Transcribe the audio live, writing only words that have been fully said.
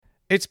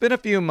It's been a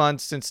few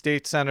months since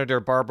State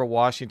Senator Barbara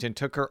Washington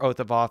took her oath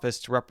of office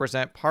to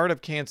represent part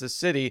of Kansas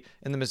City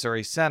in the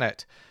Missouri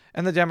Senate.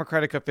 And the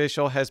Democratic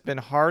official has been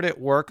hard at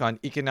work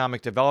on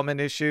economic development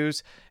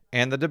issues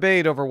and the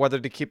debate over whether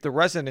to keep the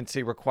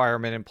residency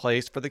requirement in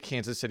place for the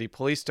Kansas City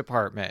Police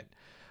Department.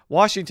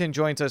 Washington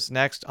joins us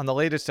next on the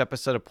latest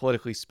episode of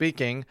Politically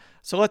Speaking,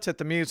 so let's hit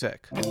the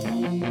music.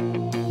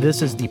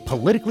 This is the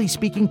Politically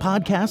Speaking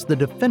podcast, the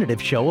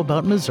definitive show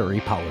about Missouri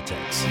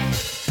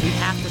politics. We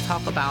have to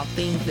talk about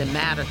things that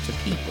matter to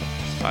people.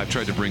 I've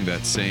tried to bring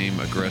that same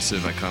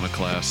aggressive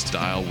iconoclast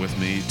style with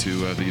me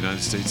to the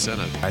United States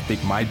Senate. I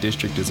think my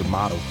district is a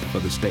model for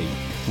the state.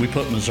 We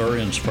put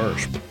Missourians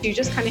first. You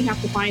just kind of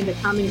have to find the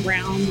common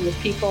ground with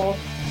people.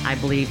 I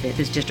believe that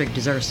this district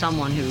deserves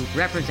someone who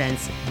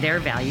represents their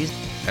values.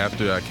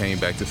 After I came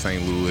back to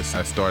St. Louis,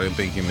 I started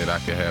thinking that I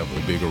could have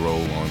a bigger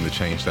role on the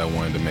change that I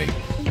wanted to make.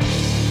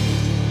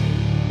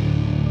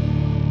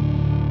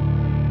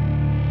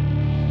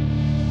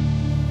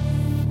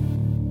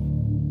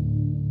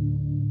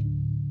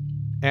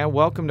 And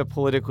welcome to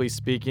Politically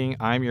Speaking.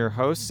 I'm your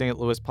host, St.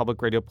 Louis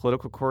Public Radio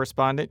political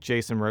correspondent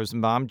Jason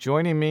Rosenbaum.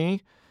 Joining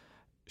me,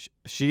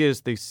 she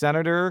is the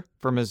senator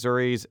for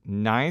Missouri's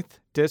 9th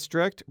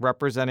district,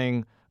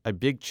 representing a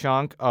big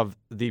chunk of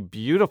the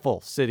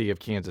beautiful city of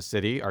Kansas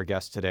City. Our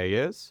guest today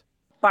is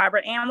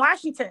Barbara Ann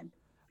Washington.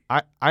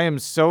 I am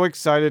so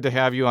excited to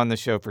have you on the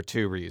show for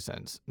two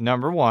reasons.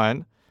 Number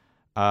one,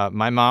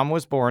 my mom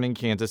was born in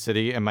Kansas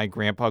City and my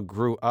grandpa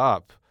grew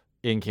up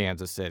in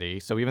Kansas City.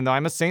 So even though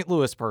I'm a St.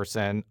 Louis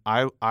person,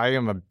 I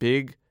am a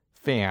big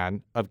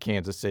fan of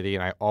Kansas City,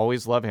 and I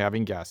always love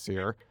having guests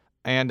here.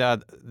 And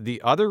the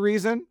other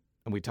reason,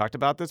 and we talked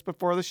about this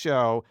before the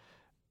show,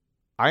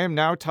 I am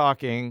now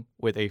talking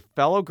with a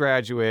fellow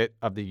graduate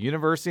of the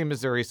University of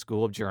Missouri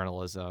School of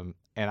Journalism,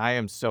 and I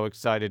am so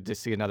excited to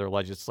see another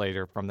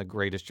legislator from the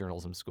greatest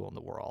journalism school in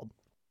the world.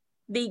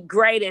 The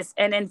greatest.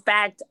 And in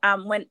fact,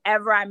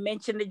 whenever I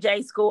mention the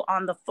J School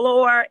on the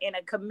floor in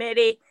a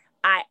committee,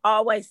 I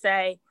always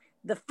say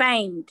the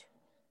famed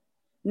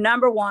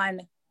 #1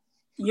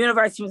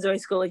 University of Missouri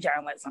School of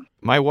Journalism.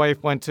 My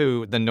wife went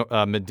to the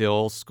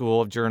Medill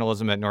School of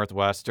Journalism at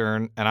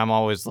Northwestern, and I'm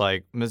always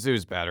like,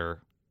 Mizzou's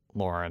better,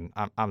 Lauren.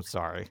 I'm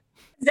sorry.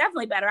 It's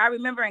definitely better. I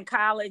remember in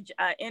college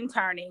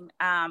interning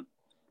at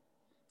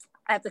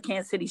the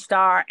Kansas City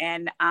Star,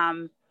 and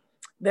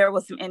there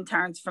was some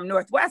interns from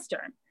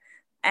Northwestern.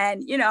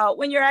 And, you know,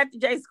 when you're at the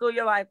J School,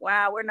 you're like,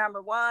 wow, we're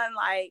 #1.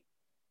 Like,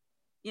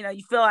 you know,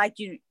 you feel like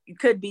you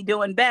could be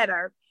doing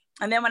better.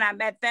 And then when I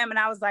met them and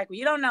I was like, well,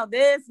 you don't know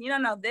this, you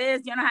don't know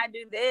this, you don't know how to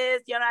do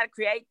this, you don't know how to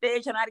create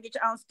this, you don't know how to get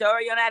your own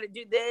story, you don't know how to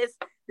do this,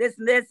 this,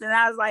 and this. And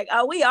I was like,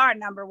 oh, we are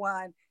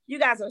 #1. You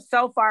guys are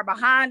so far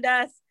behind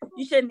us.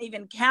 You shouldn't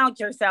even count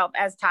yourself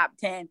as top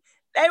 10.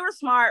 They were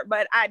smart,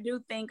 but I do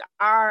think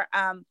our,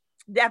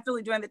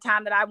 definitely during the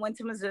time that I went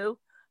to Mizzou,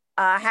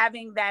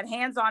 having that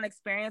hands-on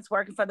experience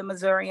working for the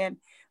Missourian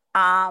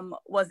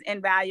was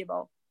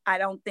invaluable. I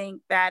don't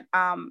think that,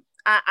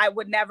 I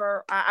wouldn't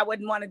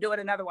want to do it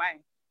another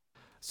way.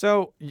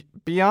 So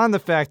beyond the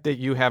fact that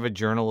you have a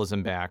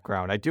journalism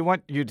background, I do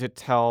want you to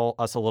tell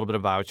us a little bit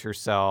about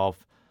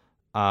yourself,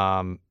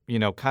 you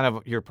know, kind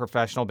of your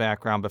professional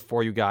background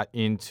before you got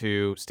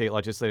into state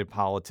legislative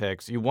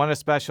politics. You won a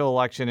special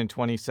election in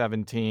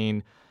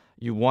 2017.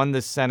 You won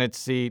the Senate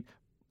seat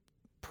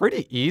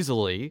pretty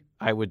easily,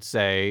 I would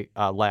say,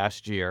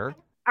 last year.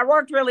 I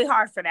worked really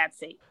hard for that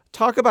seat.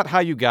 Talk about how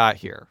you got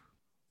here.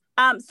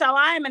 So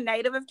I am a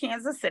native of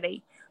Kansas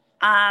City.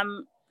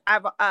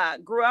 I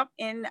grew up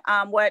in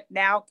what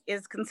now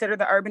is considered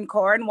the urban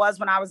core and was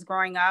when I was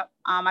growing up.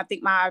 I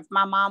think my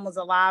mom was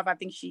alive. I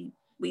think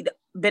we'd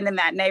been in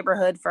that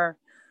neighborhood for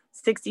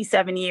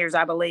 67 years,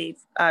 I believe,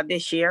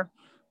 this year.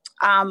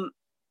 And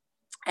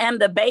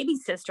the baby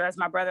sister, as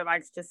my brother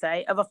likes to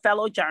say, of a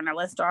fellow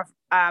journalist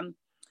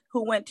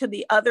who went to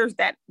the others,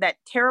 that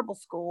terrible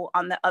school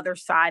on the other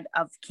side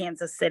of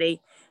Kansas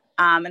City.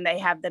 And they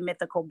have the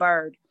mythical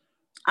bird.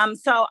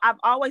 So I've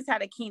always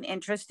had a keen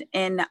interest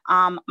in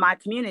my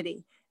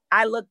community.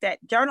 I looked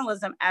at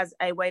journalism as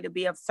a way to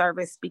be of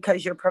service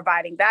because you're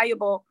providing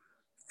valuable,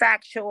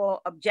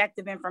 factual,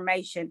 objective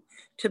information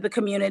to the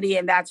community.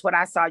 And that's what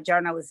I saw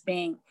journalists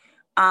being.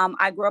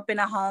 I grew up in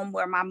a home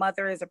where my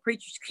mother is a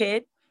preacher's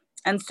kid,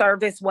 and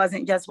service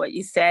wasn't just what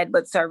you said,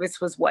 but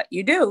service was what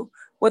you do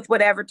with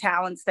whatever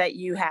talents that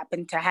you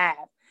happen to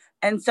have.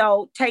 And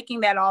so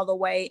taking that all the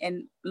way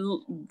and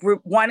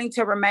wanting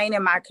to remain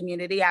in my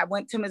community, I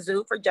went to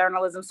Mizzou for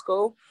journalism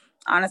school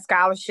on a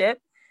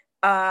scholarship,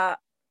 tried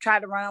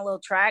to run a little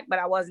track, but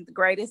I wasn't the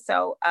greatest.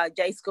 So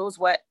J School is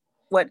what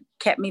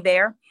kept me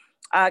there.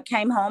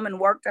 Came home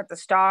and worked at the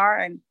Star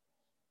and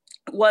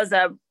was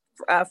a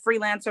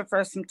freelancer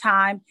for some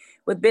time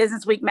with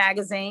Business Week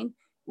magazine,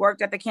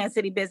 worked at the Kansas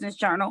City Business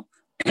Journal,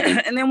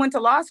 and then went to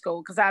law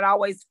school because I'd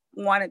always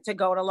wanted to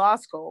go to law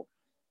school.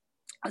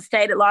 I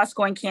stayed at law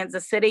school in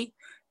Kansas City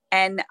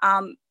and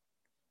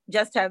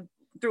just have,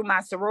 through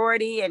my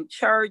sorority and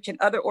church and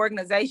other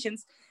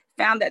organizations,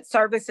 found that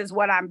service is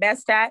what I'm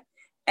best at.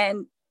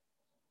 And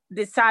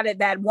decided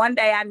that one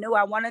day I knew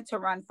I wanted to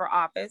run for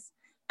office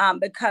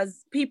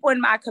because people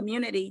in my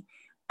community,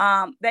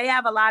 they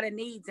have a lot of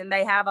needs and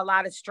they have a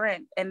lot of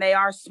strength and they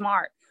are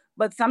smart.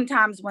 But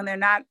sometimes when they're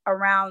not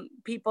around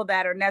people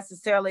that are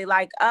necessarily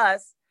like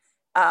us,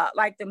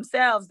 like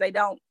themselves,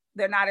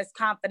 they're not as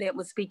confident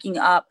with speaking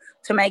up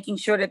to making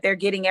sure that they're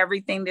getting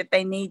everything that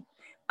they need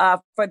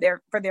for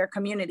their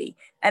community.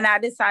 And I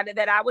decided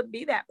that I would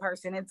be that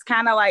person. It's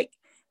kind of like,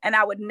 and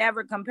I would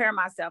never compare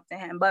myself to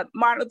him, but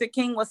Martin Luther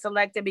King was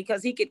selected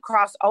because he could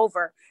cross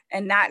over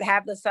and not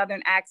have the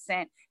Southern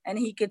accent, and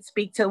he could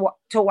speak to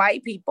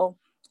white people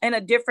in a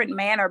different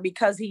manner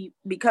because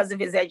of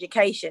his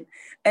education.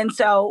 And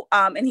so,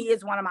 and he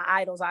is one of my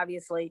idols,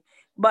 obviously,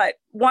 but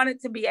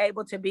wanted to be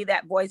able to be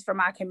that voice for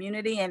my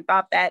community and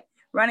thought that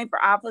running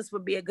for office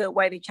would be a good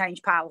way to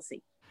change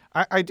policy.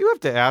 I do have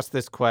to ask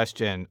this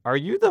question. Are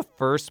you the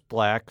first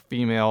Black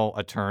female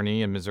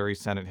attorney in Missouri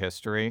Senate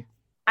history?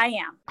 I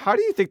am. How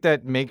do you think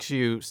that makes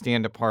you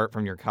stand apart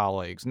from your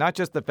colleagues? Not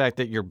just the fact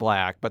that you're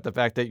Black, but the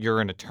fact that you're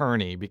an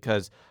attorney,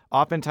 because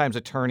oftentimes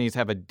attorneys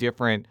have a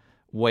different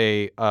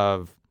way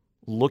of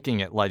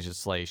looking at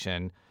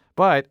legislation.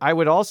 But I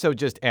would also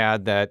just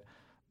add that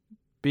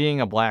being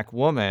a Black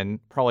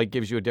woman probably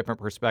gives you a different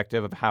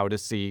perspective of how to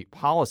see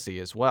policy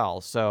as well.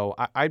 So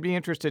I'd be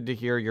interested to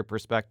hear your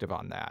perspective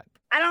on that.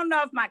 I don't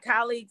know if my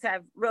colleagues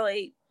have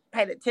really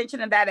paid attention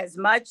to that as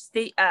much.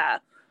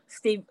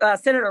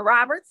 Senator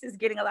Roberts is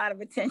getting a lot of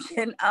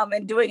attention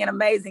and doing an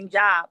amazing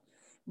job.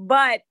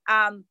 But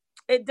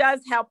it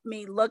does help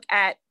me look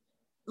at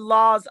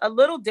laws a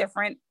little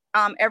different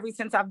ever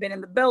since I've been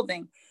in the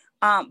building,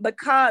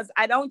 because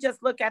I don't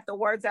just look at the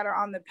words that are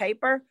on the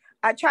paper.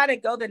 I try to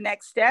go the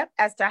next step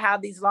as to how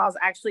these laws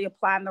actually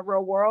apply in the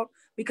real world,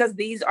 because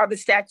these are the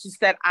statutes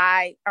that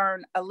I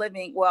earn a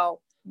living.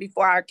 Well,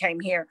 before I came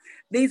here,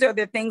 these are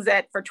the things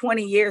that for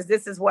 20 years,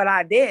 this is what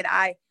I did.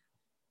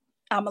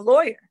 I'm a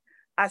lawyer.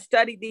 I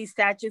studied these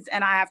statutes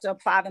and I have to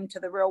apply them to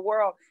the real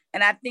world.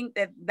 And I think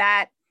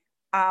that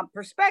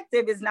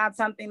perspective is not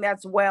something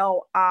that's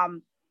well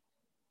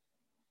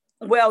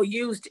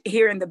used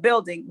here in the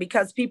building,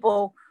 because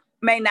people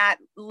may not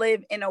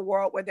live in a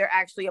world where they're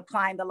actually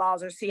applying the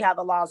laws or see how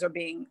the laws are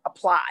being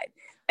applied.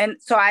 And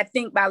so I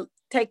think by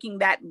taking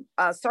that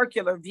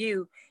circular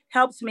view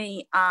helps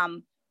me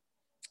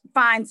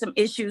find some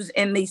issues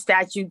in these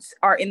statutes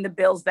or in the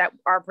bills that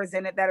are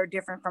presented that are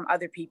different from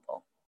other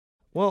people.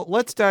 Well,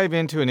 let's dive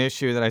into an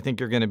issue that I think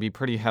you're going to be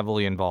pretty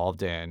heavily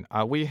involved in.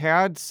 We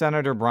had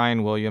Senator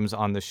Brian Williams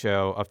on the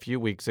show a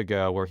few weeks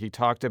ago where he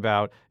talked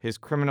about his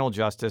criminal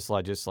justice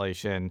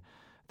legislation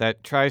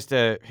that tries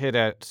to hit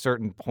at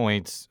certain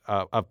points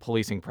of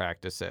policing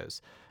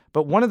practices.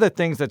 But one of the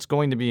things that's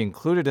going to be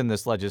included in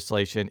this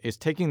legislation is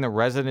taking the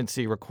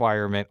residency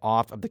requirement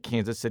off of the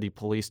Kansas City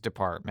Police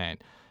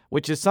Department,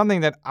 which is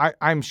something that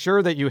I'm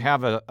sure that you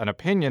have an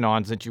opinion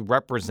on since you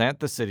represent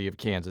the city of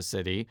Kansas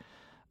City.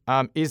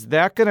 Is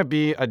that going to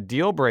be a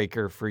deal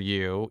breaker for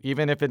you,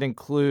 even if it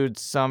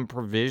includes some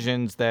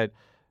provisions that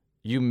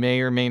you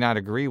may or may not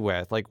agree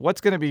with? Like,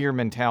 what's going to be your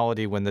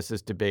mentality when this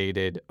is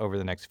debated over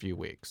the next few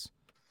weeks?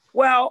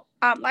 Well,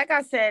 like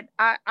I said,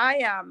 I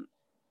am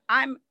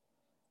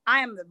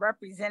the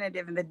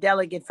representative and the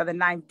delegate for the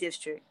 9th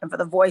District and for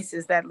the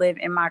voices that live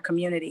in my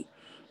community.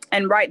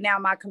 And right now,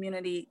 my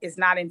community is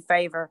not in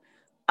favor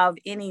of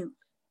any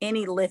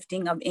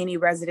lifting of any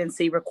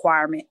residency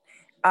requirement.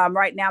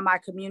 Right now, my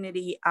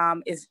community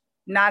is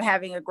not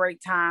having a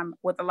great time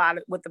with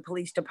the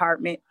police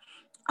department.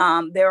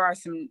 There are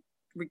some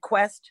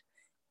requests,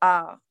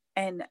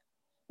 and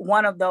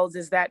one of those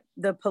is that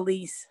the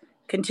police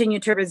continue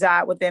to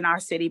reside within our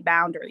city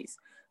boundaries.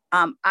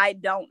 I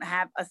don't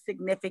have a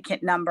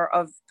significant number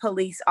of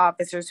police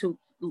officers who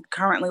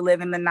currently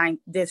live in the 9th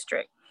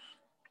District.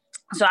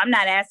 So I'm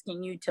not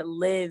asking you to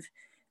live.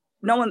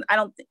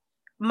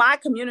 My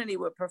community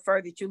would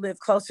prefer that you live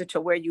closer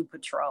to where you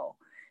patrol.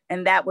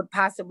 And that would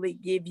possibly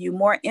give you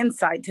more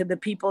insight to the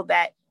people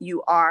that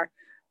you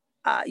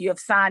have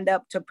signed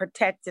up to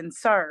protect and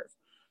serve,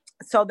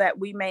 so that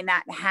we may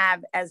not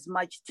have as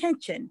much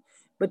tension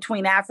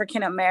between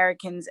African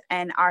Americans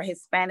and our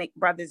Hispanic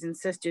brothers and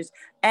sisters,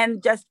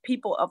 and just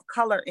people of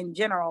color in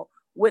general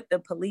with the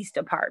police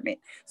department.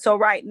 So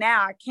right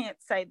now, I can't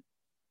say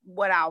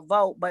what I'll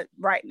vote, but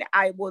right now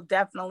I will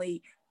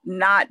definitely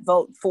not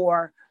vote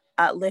for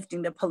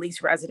lifting the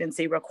police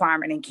residency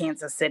requirement in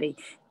Kansas City.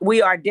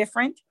 We are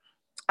different.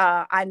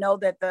 I know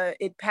that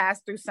it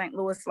passed through St.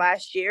 Louis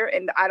last year,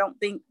 and I don't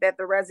think that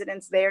the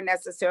residents there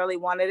necessarily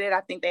wanted it.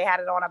 I think they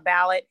had it on a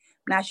ballot.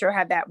 I'm not sure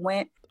how that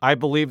went. I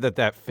believe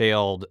that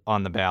failed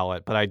on the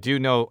ballot, but I do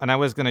know, and I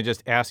was going to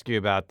just ask you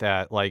about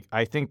that. Like,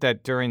 I think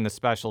that during the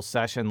special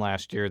session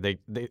last year,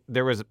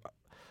 there was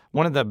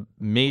one of the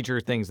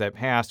major things that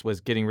passed was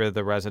getting rid of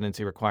the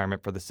residency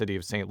requirement for the City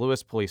of St.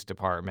 Louis Police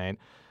Department.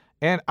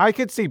 And I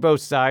could see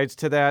both sides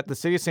to that. The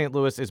city of St.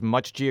 Louis is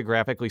much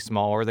geographically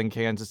smaller than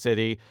Kansas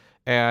City.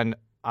 And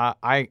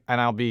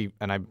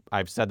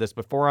I've said this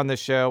before on this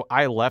show.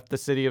 I left the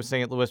city of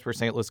St. Louis for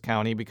St. Louis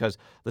County because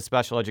the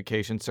special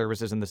education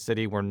services in the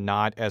city were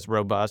not as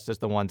robust as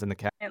the ones in the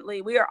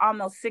county. We are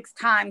almost 6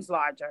 times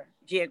larger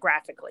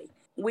geographically.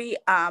 We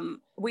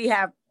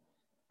have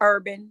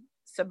urban,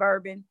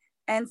 suburban,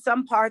 and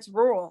some parts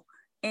rural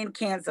in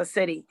Kansas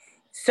City.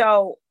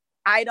 So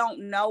I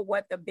don't know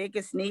what the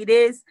biggest need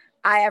is.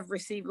 I have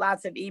received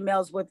lots of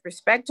emails with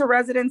respect to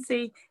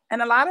residency,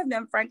 and a lot of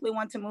them, frankly,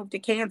 want to move to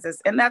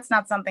Kansas. And that's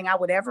not something I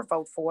would ever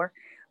vote for.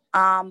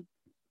 I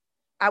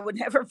would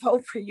never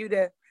vote for you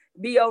to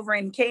be over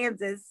in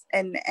Kansas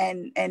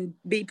and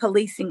be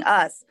policing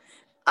us.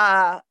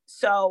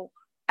 So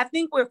I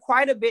think we're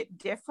quite a bit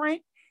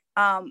different.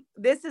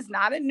 This is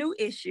not a new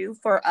issue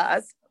for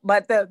us,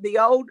 but the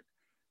old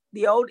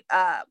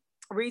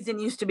reason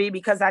used to be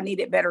because I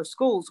needed better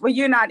schools. Well,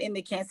 you're not in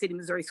the Kansas City,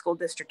 Missouri school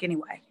district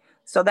anyway.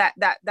 So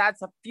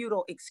that's a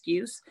futile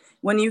excuse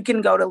when you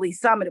can go to Lee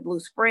Summit, Blue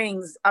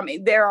Springs. I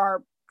mean, there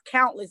are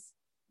countless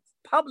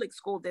public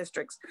school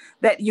districts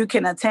that you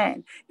can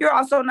attend. You're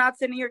also not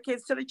sending your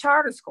kids to the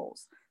charter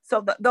schools.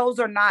 So those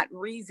are not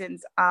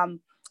reasons. I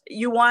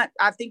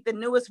think the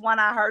newest one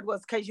I heard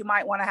was because you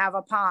might want to have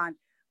a pond.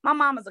 My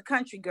mom is a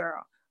country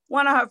girl.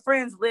 One of her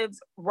friends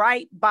lives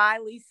right by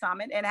Lee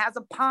Summit and has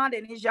a pond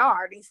in his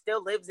yard. He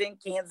still lives in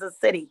Kansas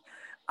City.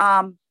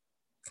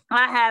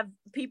 I have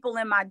people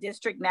in my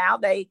district now.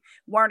 They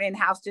weren't in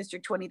House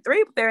District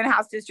 23, but they're in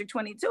House District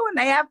 22, and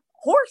they have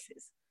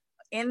horses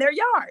in their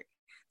yard.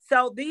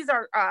 So these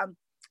are,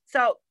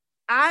 so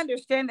I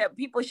understand that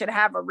people should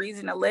have a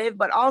reason to live,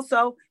 but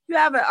also you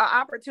have an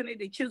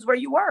opportunity to choose where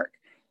you work.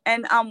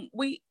 And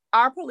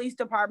our police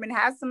department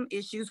has some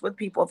issues with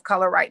people of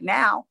color right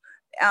now.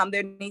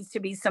 There needs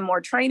to be some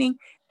more training.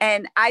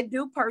 And I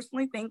do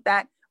personally think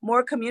that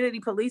more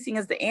community policing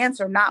is the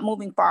answer, not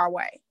moving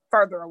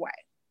further away.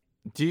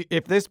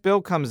 If this bill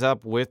comes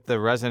up with the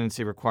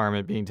residency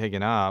requirement being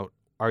taken out,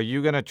 are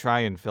you going to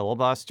try and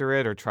filibuster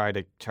it or try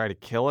to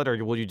kill it,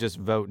 or will you just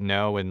vote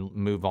no and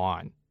move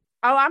on?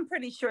 Oh, I'm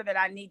pretty sure that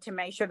I need to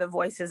make sure the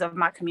voices of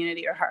my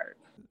community are heard.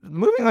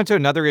 Moving on to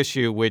another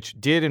issue which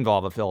did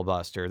involve a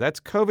filibuster, that's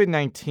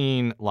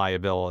COVID-19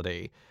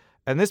 liability.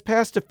 And this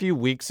passed a few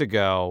weeks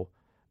ago.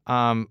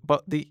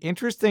 But the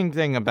interesting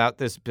thing about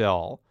this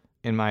bill,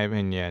 in my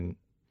opinion,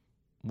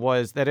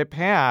 was that it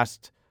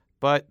passed,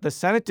 but the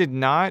Senate did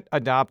not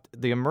adopt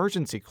the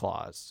emergency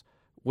clause,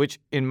 which,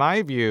 in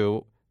my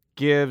view,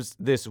 gives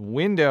this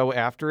window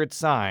after it's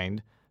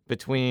signed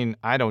between,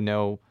 I don't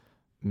know,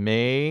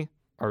 May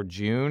or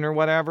June or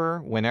whatever,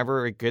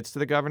 whenever it gets to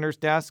the governor's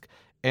desk,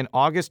 and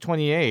August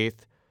 28th,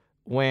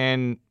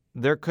 when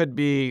there could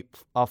be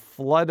a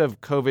flood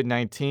of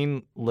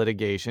COVID-19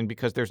 litigation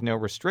because there's no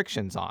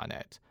restrictions on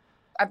it.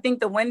 I think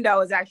the window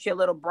is actually a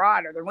little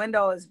broader. The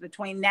window is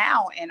between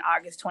now and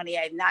August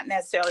 28th, not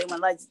necessarily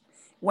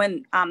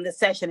when the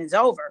session is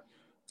over.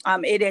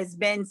 It has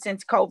been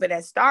since COVID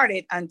has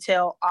started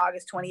until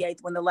August 28th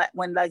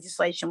when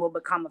legislation will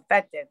become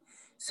effective.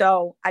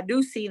 So I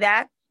do see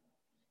that.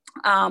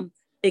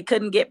 It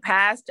couldn't get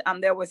passed.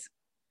 There was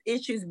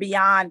issues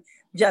beyond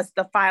just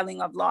the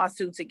filing of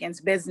lawsuits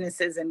against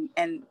businesses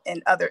and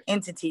other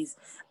entities.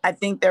 I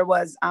think there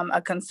was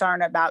a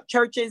concern about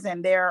churches,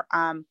 and their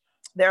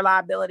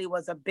liability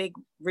was a big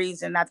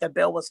reason that the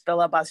bill was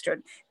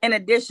filibustered, in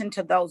addition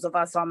to those of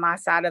us on my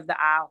side of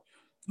the aisle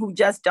who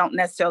just don't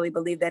necessarily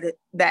believe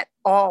that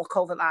all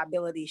COVID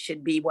liability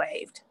should be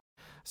waived.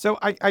 So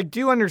I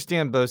do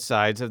understand both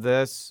sides of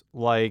this.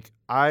 Like,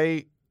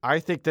 I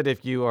think that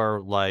if you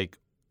are like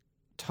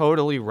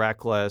totally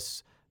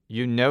reckless,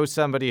 you know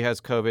somebody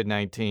has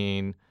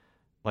COVID-19,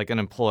 like an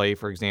employee,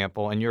 for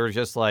example, and you're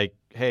just like,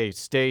 hey,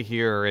 stay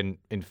here and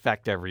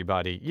infect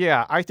everybody.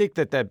 Yeah, I think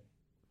that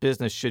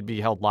business should be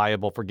held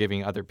liable for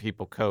giving other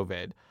people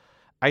COVID.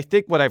 I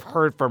think what I've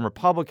heard from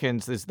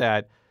Republicans is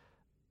that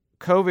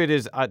COVID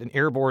is an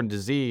airborne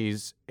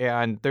disease,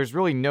 and there's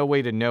really no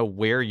way to know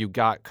where you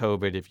got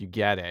COVID if you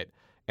get it.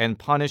 And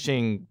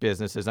punishing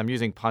businesses, I'm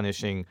using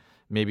punishing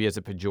maybe as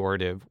a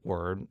pejorative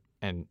word,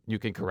 and you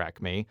can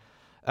correct me.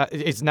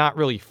 It's not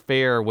really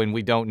fair when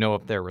we don't know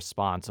if they're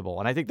responsible.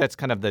 And I think that's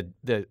kind of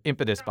the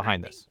impetus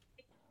behind this.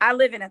 I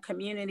live in a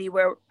community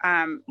where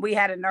we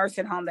had a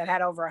nursing home that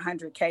had over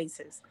 100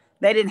 cases.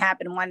 They didn't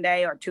happen 1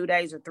 day or 2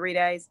 days or 3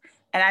 days.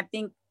 And I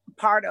think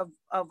part of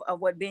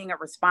what being a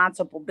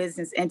responsible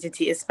business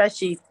entity,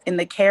 especially in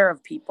the care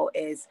of people,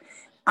 is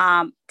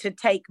to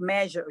take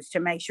measures to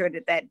make sure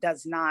that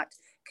does not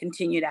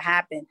continue to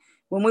happen.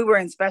 When we were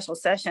in special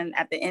session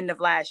at the end of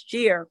last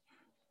year,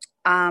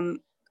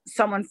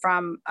 someone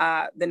from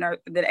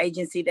the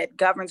agency that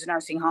governs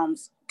nursing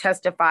homes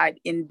testified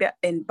in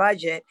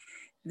budget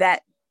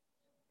that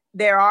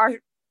there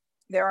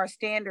are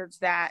standards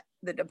that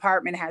the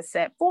department has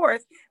set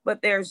forth,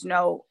 but there's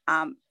no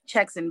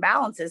checks and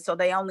balances. So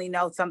they only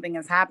know something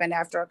has happened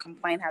after a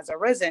complaint has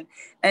arisen.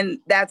 And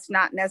that's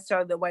not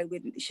necessarily the way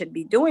we should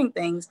be doing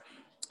things.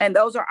 And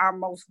those are our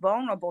most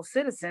vulnerable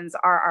citizens,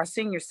 are our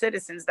senior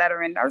citizens that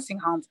are in nursing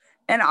homes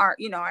and are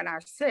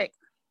sick.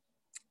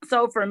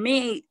 So for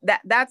me,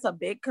 that's a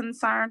big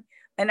concern.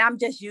 And I'm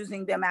just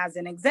using them as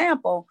an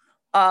example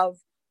of,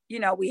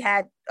 we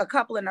had a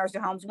couple of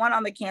nursing homes, one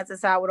on the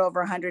Kansas side with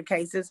over 100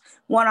 cases,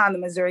 one on the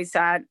Missouri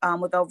side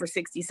with over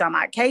 60 some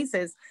odd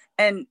cases.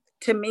 And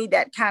to me,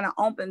 that kind of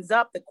opens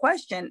up the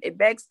question. It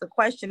begs the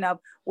question of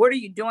what are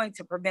you doing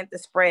to prevent the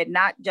spread,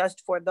 not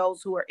just for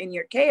those who are in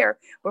your care,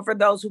 but for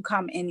those who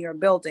come in your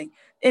building.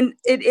 And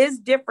it is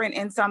different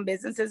in some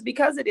businesses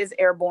because it is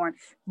airborne.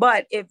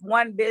 But if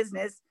one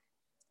business,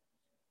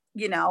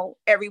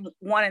 every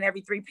 1 in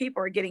every 3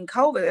 people are getting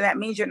COVID, that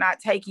means you're not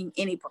taking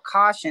any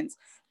precautions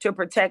to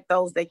protect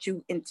those that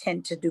you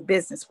intend to do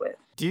business with.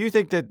 Do you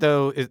think that,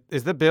 though,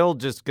 is the bill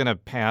just going to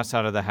pass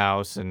out of the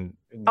House? I'm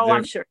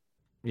sure.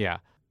 Yeah.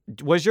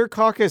 Was your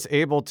caucus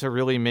able to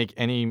really make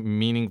any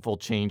meaningful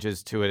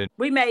changes to it?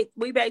 We made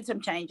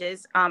some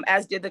changes,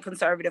 as did the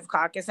Conservative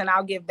caucus, and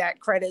I'll give that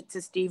credit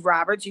to Steve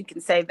Roberts. You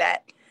can say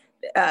that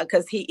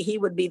because he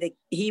would be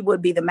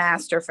the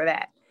master for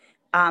that.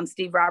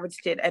 Steve Roberts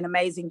did an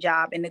amazing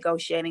job in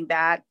negotiating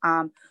that.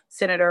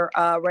 Senator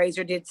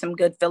Razor did some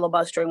good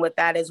filibustering with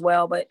that as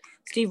well. But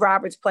Steve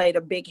Roberts played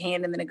a big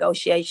hand in the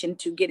negotiation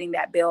to getting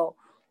that bill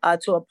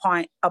to a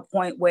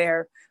point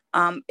where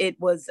it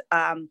was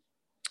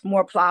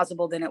more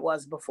plausible than it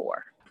was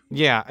before.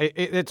 Yeah,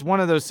 it's one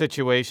of those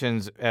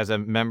situations as a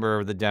member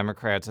of the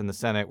Democrats in the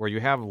Senate where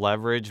you have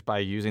leverage by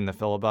using the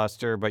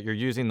filibuster, but you're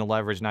using the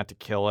leverage not to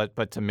kill it,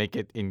 but to make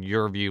it, in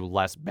your view,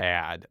 less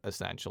bad,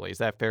 essentially. Is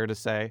that fair to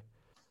say?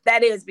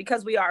 That is,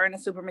 because we are in a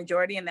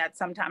supermajority, and that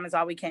sometimes is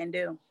all we can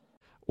do.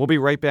 We'll be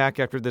right back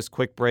after this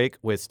quick break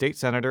with State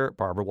Senator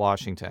Barbara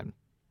Washington.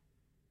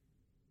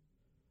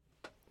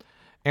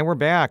 And we're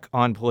back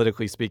on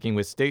Politically Speaking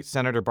with State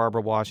Senator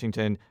Barbara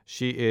Washington.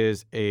 She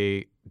is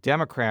a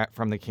Democrat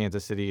from the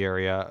Kansas City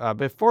area.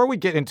 Before we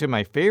get into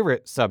my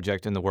favorite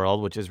subject in the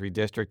world, which is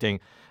redistricting,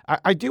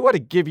 I do want to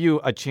give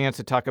you a chance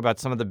to talk about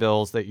some of the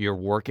bills that you're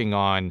working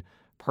on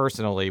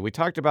personally. We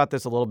talked about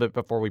this a little bit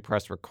before we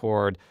press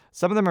record.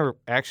 Some of them are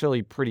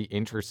actually pretty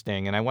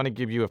interesting, and I want to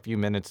give you a few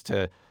minutes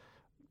to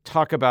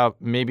talk about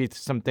maybe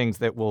some things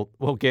that will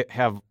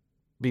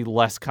be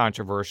less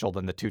controversial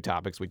than the two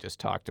topics we just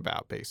talked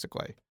about,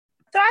 basically.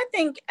 So I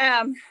think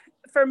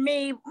for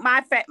me,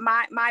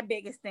 my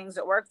biggest things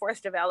are workforce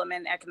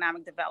development,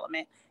 economic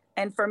development.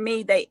 And for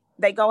me,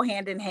 they go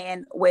hand in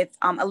hand with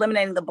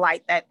eliminating the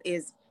blight that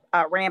is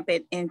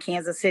rampant in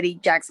Kansas City,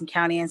 Jackson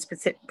County, and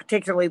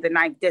particularly the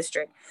 9th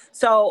District.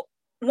 So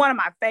one of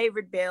my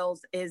favorite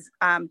bills is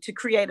to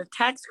create a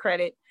tax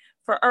credit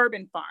for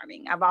urban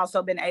farming. I've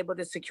also been able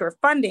to secure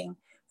funding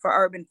for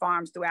urban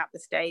farms throughout the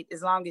state,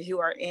 as long as you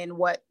are in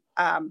what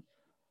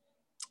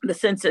the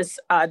census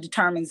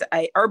determines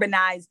a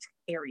urbanized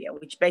area,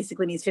 which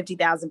basically means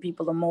 50,000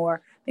 people or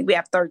more. I think we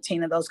have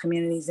 13 of those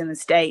communities in the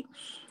state.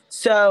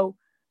 So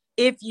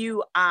if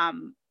you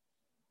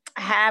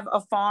have a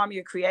farm,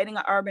 you're creating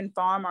an urban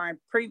farm or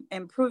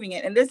improving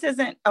it. And this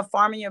isn't a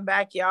farm in your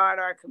backyard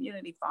or a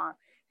community farm.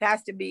 It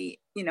has to be,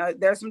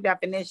 there's some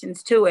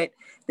definitions to it.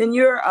 Then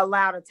you're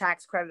allowed a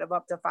tax credit of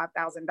up to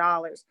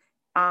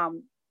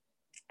 $5,000.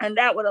 And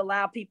that would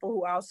allow people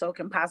who also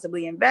can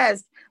possibly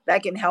invest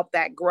that can help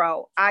that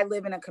grow. I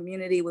live in a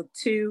community with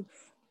 2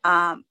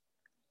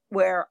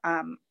 where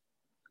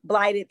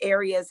blighted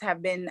areas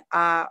have been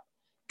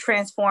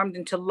transformed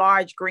into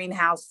large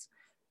greenhouses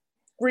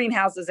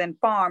and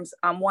farms.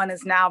 One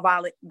is now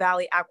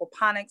Valley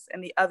Aquaponics,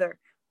 and the other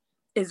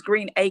is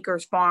Green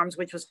Acres Farms,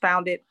 which was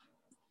founded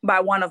by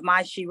one of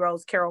my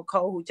sheroes, Carol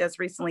Cole, who just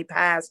recently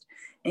passed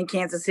in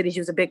Kansas City. She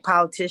was a big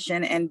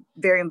politician and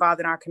very involved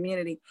in our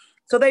community.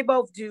 So they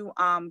both do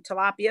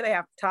tilapia. They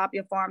have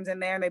tilapia farms in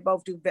there, and they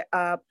both do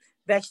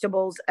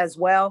vegetables as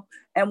well.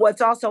 And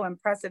what's also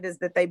impressive is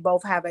that they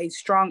both have a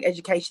strong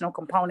educational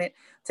component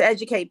to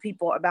educate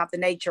people about the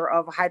nature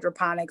of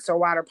hydroponics or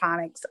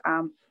waterponics,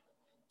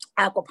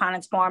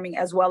 aquaponics farming,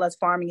 as well as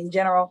farming in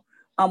general.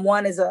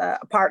 One is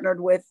partnered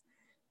with,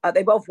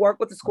 they both work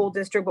with the school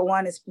district, but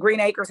one is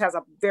Green Acres has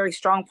a very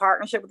strong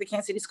partnership with the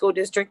Kansas City School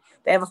District.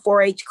 They have a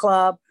 4-H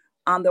club.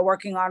 They're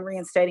working on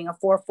reinstating a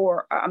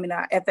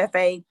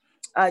FFA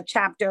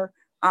chapter,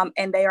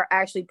 and they are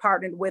actually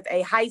partnered with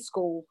a high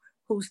school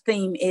whose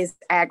theme is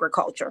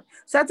agriculture.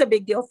 So that's a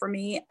big deal for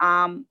me.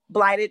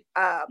 Blighted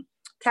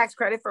tax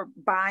credit for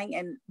buying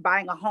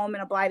a home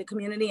in a blighted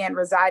community and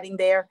residing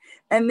there.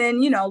 And then,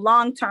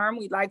 long term,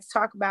 we'd like to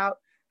talk about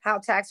how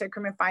tax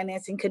increment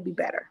financing could be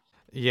better.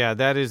 Yeah,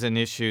 that is an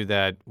issue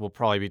that will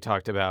probably be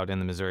talked about in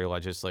the Missouri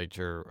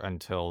legislature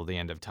until the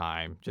end of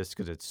time, just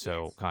because it's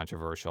so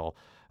controversial.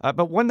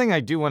 But one thing I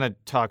do want to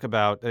talk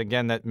about,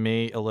 again, that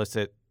may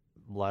elicit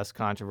less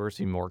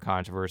controversy, more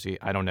controversy,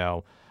 I don't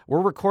know.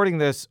 We're recording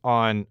this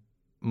on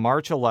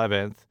March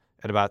 11th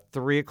at about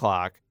 3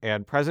 o'clock,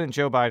 and President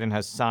Joe Biden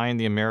has signed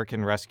the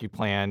American Rescue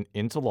Plan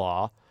into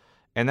law,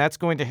 and that's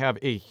going to have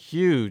a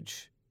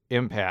huge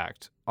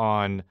impact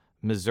on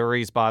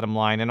Missouri's bottom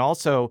line and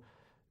also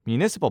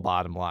municipal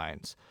bottom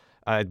lines.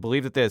 I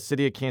believe that the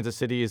city of Kansas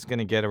City is going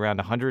to get around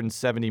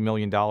 $170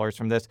 million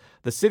from this.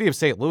 The city of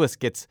St. Louis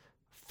gets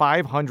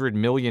 $500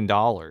 million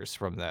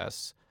from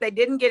this. They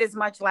didn't get as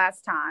much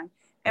last time.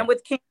 And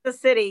with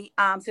Kansas City,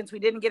 since we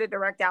didn't get a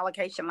direct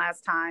allocation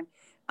last time,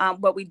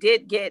 but we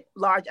did get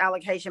large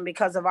allocation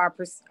because of our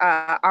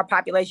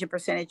population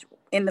percentage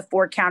in the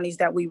 4 counties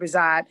that we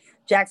reside: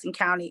 Jackson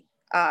County,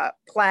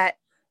 Platte,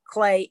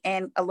 Clay,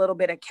 and a little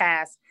bit of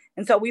Cass.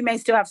 And so we may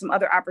still have some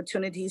other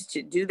opportunities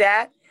to do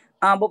that.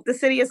 But the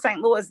city of St.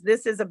 Louis,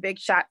 this is a big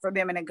shot for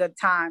them and a good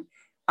time.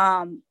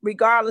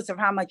 Regardless of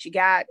how much you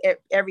got,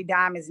 every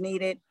dime is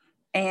needed,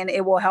 and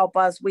it will help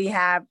us. We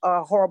have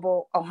a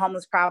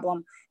homeless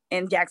problem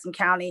in Jackson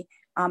County.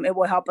 It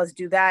will help us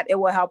do that. It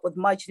will help with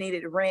much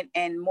needed rent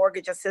and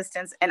mortgage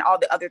assistance and all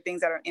the other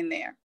things that are in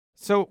there.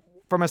 So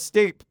from a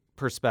state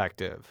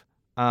perspective,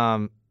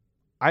 I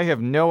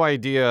have no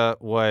idea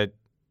what,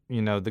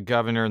 the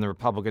governor and the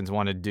Republicans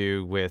want to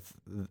do with,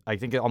 I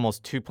think,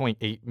 almost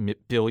 $2.8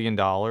 billion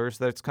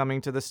that's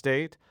coming to the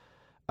state.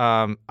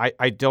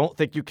 I don't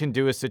think you can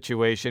do a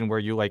situation where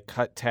you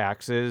cut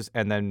taxes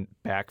and then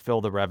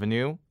backfill the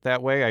revenue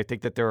that way. I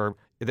think that there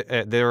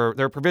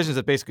are provisions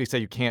that basically say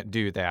you can't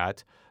do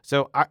that.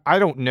 So I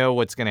don't know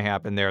what's going to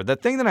happen there. The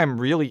thing that I'm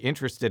really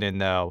interested in,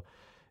 though,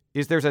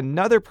 is there's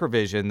another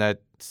provision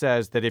that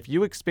says that if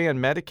you expand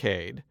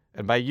Medicaid,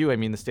 and by you I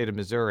mean the state of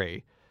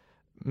Missouri,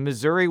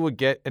 Missouri would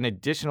get an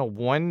additional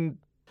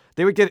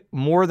they would get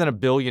more than $1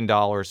 billion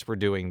for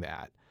doing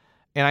that.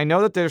 And I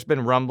know that there's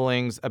been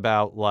rumblings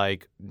about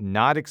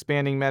not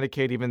expanding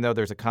Medicaid, even though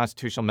there's a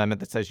constitutional amendment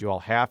that says you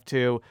all have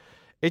to.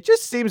 It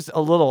just seems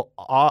a little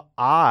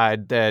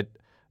odd that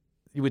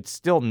you would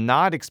still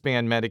not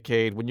expand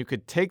Medicaid when you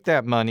could take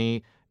that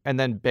money and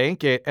then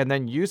bank it and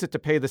then use it to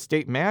pay the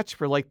state match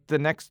for the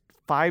next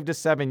 5 to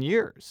 7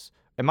 years.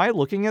 Am I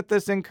looking at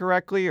this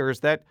incorrectly, or is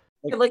that?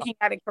 You're looking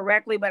at it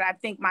correctly, but I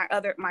think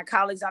my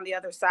colleagues on the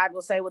other side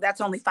will say, well,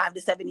 that's only 5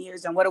 to 7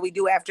 years. And what do we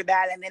do after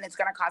that? And then it's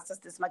going to cost us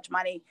this much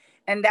money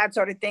and that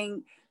sort of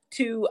thing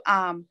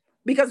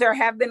because there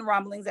have been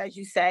rumblings, as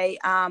you say.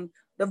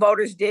 The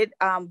voters did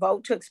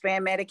vote to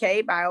expand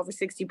Medicaid by over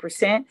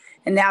 60%.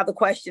 And now the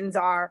questions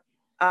are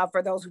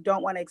for those who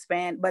don't want to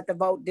expand, but the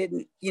vote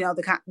didn't,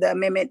 the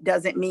amendment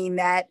doesn't mean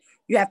that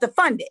you have to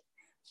fund it.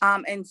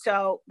 And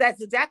so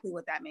that's exactly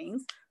what that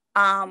means.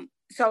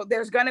 So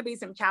there's going to be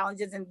some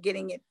challenges in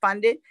getting it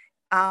funded.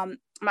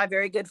 My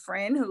very good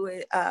friend, who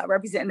is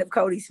Representative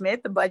Cody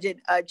Smith, the budget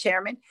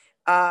chairman,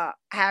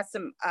 has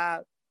some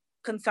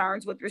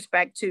concerns with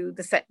respect to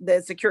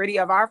the security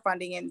of our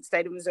funding in the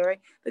state of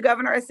Missouri. The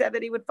governor has said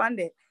that he would fund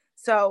it.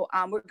 So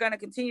we're going to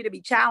continue to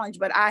be challenged,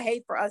 but I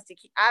hate for us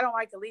I don't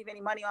like to leave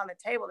any money on the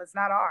table that's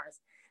not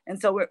ours. And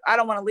so I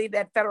don't want to leave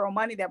that federal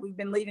money that we've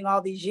been leaving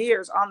all these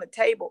years on the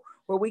table,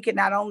 where we could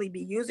not only be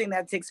using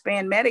that to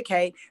expand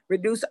Medicaid,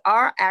 reduce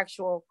our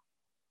actual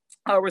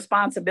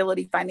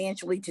responsibility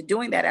financially to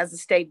doing that as a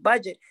state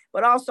budget,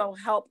 but also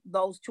help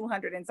those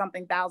 200 and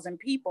something thousand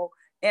people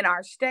in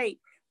our state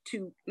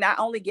to not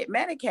only get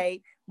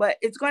Medicaid, but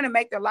it's going to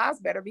make their lives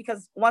better,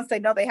 because once they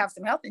know they have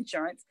some health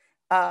insurance,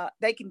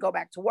 they can go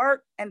back to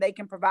work and they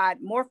can provide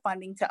more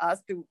funding to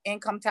us through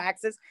income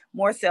taxes,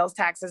 more sales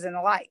taxes, and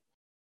the like.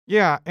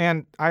 Yeah,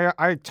 and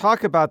I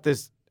talk about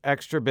this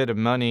extra bit of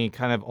money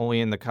kind of only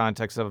in the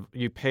context of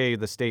you pay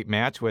the state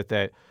match with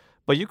it,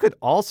 but you could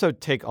also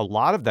take a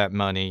lot of that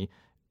money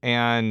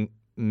and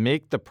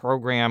make the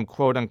program,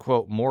 quote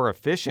unquote, more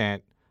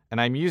efficient. And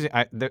I'm using,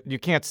 you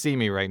can't see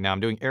me right now, I'm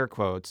doing air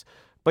quotes,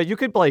 but you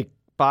could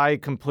buy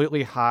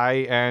completely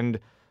high-end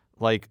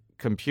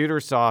computer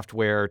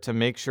software to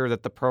make sure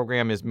that the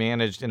program is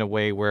managed in a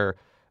way where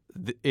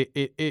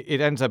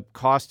it ends up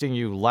costing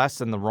you less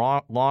in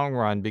the long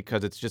run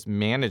because it's just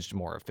managed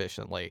more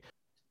efficiently.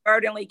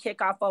 Certainly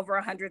kick off over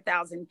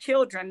 100,000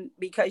 children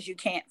because you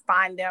can't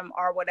find them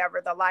or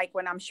whatever the like,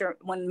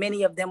 when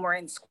many of them were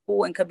in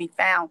school and could be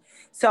found.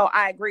 So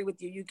I agree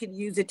with you. You could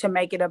use it to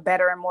make it a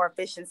better and more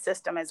efficient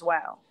system as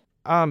well.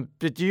 Are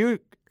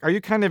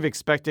you kind of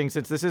expecting,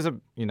 since this is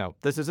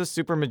a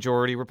super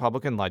majority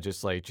Republican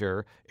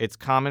legislature, it's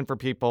common for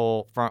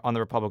people on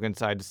the Republican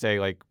side to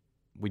say,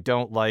 we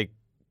don't like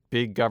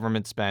big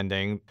government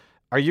spending.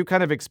 Are you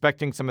kind of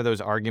expecting some of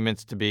those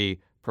arguments to be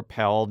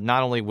propelled,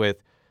 not only with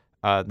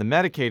the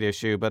Medicaid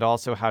issue, but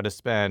also how to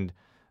spend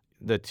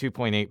the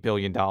 $2.8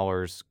 billion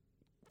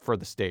for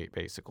the state,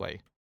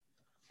 basically?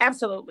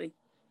 Absolutely.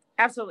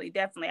 Absolutely.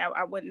 Definitely.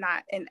 I would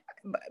not.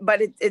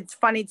 But it's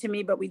funny to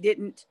me, but we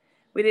didn't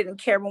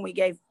care when we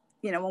gave,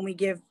 when we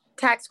give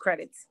tax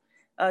credits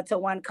to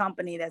one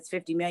company that's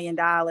 $50 million,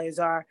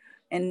 or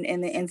in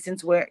the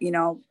instance where,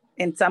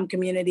 in some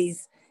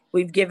communities,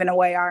 we've given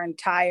away our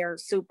entire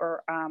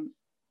super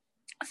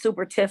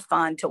TIF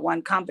fund to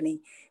one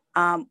company.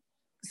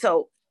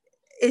 So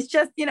it's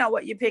just,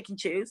 what you pick and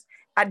choose.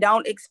 I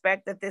don't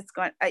expect that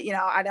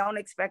I don't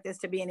expect this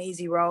to be an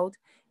easy road.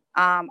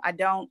 I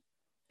don't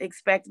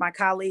expect my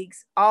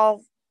colleagues,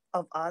 all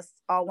of us,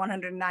 all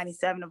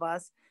 197 of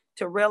us,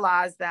 to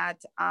realize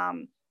that,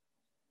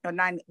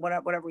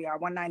 whatever we are,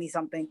 190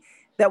 something,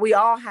 that we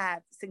all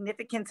have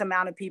significant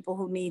amount of people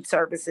who need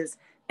services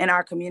in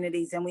our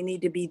communities, and we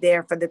need to be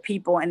there for the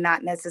people and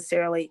not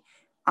necessarily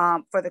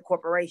for the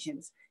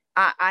corporations.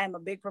 I am a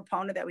big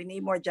proponent that we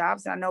need more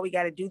jobs. And I know we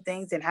got to do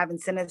things and have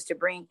incentives to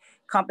bring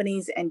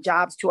companies and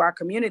jobs to our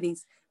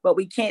communities, but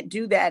we can't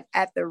do that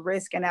at the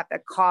risk and at the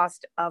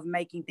cost of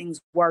making things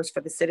worse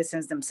for the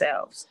citizens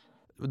themselves.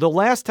 The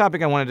last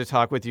topic I wanted to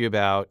talk with you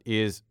about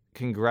is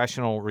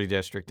congressional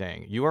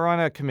redistricting. You are on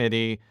a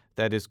committee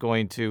that is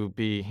going to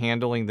be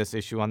handling this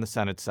issue on the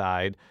Senate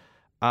side.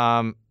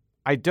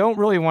 I don't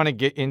really want to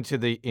get into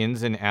the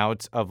ins and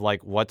outs of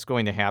like what's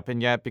going to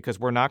happen yet, because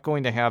we're not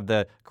going to have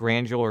the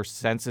granular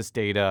census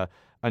data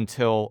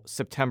until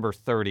September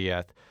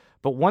 30th.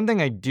 But one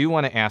thing I do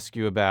want to ask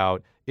you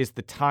about is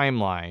the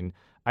timeline.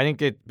 I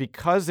think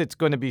because it's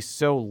going to be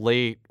so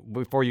late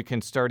before you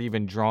can start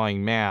even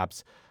drawing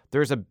maps,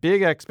 there's a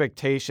big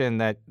expectation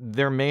that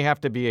there may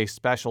have to be a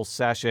special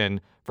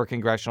session for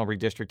congressional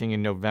redistricting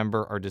in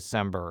November or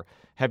December.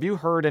 Have you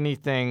heard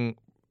anything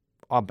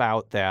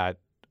about that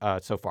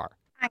so far?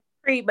 I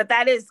agree, but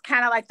that is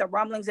kind of like the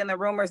rumblings and the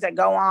rumors that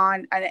go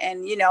on.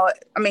 And you know,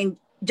 I mean,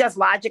 just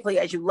logically,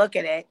 as you look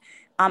at it,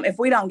 if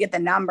we don't get the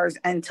numbers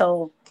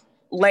until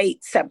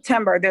late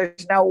September,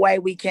 there's no way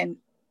we can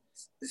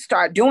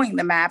start doing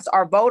the maps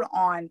or vote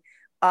on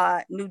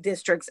new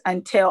districts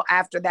until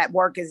after that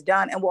work is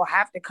done. And we'll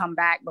have to come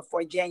back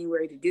before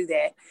January to do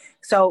that.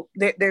 So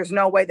there's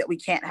no way that we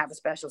can't have a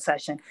special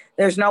session.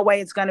 There's no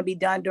way it's going to be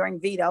done during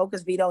veto,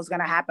 because veto is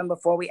going to happen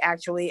before we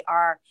actually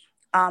are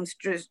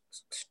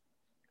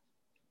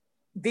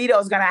veto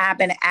is going to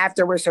happen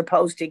after we're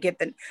supposed to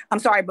get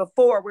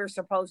before we're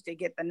supposed to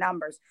get the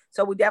numbers.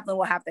 So we definitely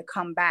will have to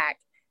come back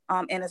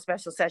in a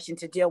special session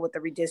to deal with the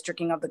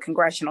redistricting of the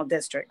congressional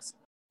districts.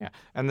 Yeah,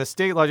 and the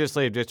state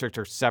legislative districts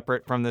are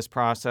separate from this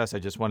process. I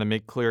just want to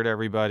make clear to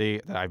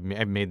everybody that I've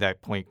made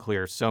that point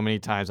clear so many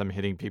times. I'm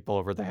hitting people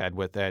over the head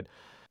with it.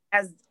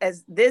 As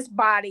this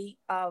body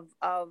of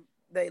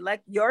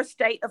your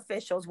state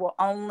officials will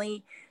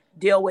only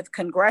deal with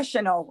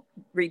congressional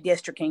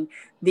redistricting.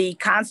 The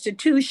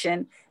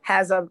Constitution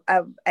has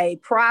a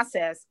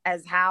process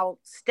as how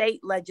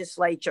state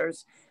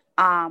legislatures,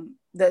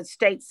 the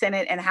state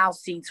Senate and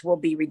House seats will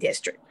be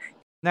redistricted.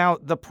 Now,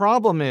 the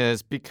problem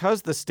is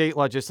because the state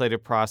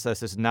legislative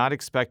process is not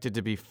expected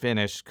to be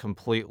finished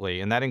completely,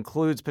 and that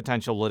includes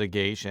potential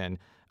litigation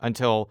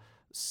until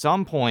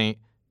some point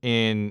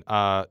in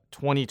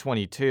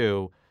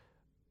 2022,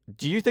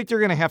 do you think you're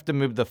going to have to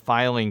move the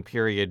filing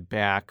period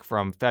back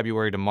from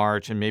February to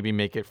March and maybe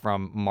make it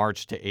from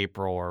March to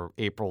April or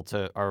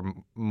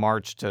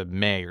March to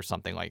May or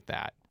something like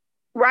that?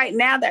 Right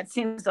now, that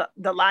seems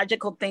the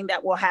logical thing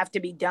that will have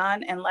to be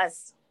done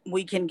unless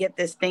we can get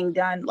this thing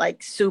done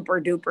like super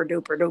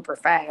duper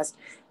fast,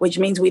 which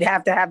means we'd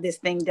have to have this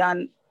thing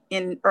done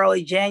in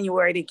early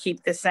January to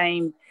keep the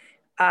same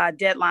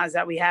deadlines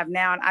that we have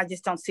now. And I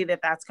just don't see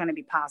that that's going to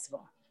be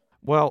possible.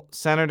 Well,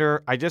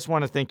 Senator, I just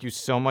want to thank you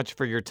so much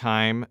for your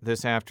time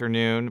this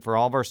afternoon. For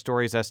all of our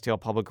stories,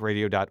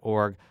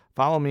 stlpublicradio.org.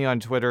 Follow me on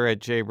Twitter at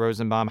Jay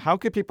Rosenbaum. How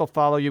could people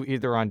follow you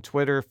either on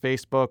Twitter,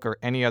 Facebook, or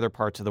any other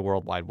parts of the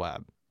World Wide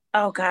Web?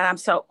 Oh, God, I'm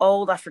so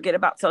old. I forget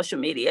about social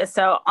media.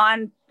 So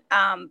on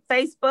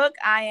Facebook,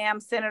 I am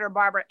Senator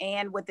Barbara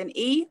Ann with an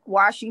E,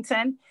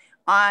 Washington.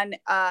 On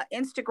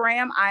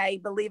Instagram, I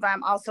believe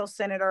I'm also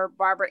Senator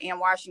Barbara Ann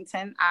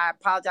Washington. I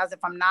apologize if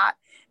I'm not.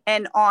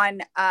 And on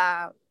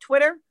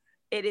Twitter,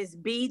 it is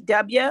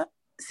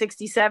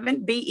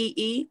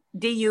BW67,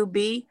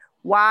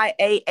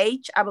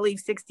 BEEDUBYAH, I believe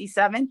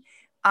 67.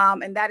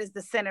 And that is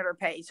the Senator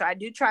page. So I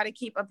do try to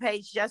keep a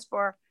page just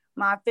for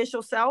my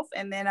official self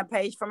and then a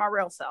page for my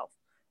real self.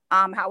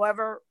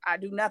 However, I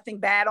do nothing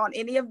bad on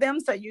any of them.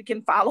 So you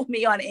can follow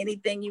me on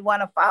anything you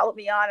want to follow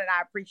me on, and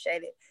I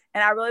appreciate it.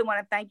 And I really want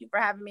to thank you for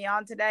having me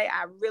on today.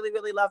 I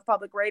really love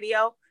public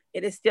radio.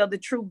 It is still the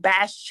true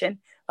bastion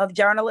of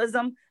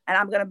journalism. And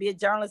I'm going to be a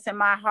journalist in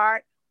my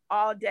heart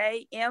all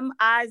day.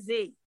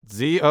 MIZ.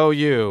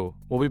 ZOU.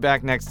 We'll be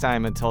back next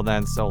time. Until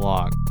then, so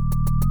long.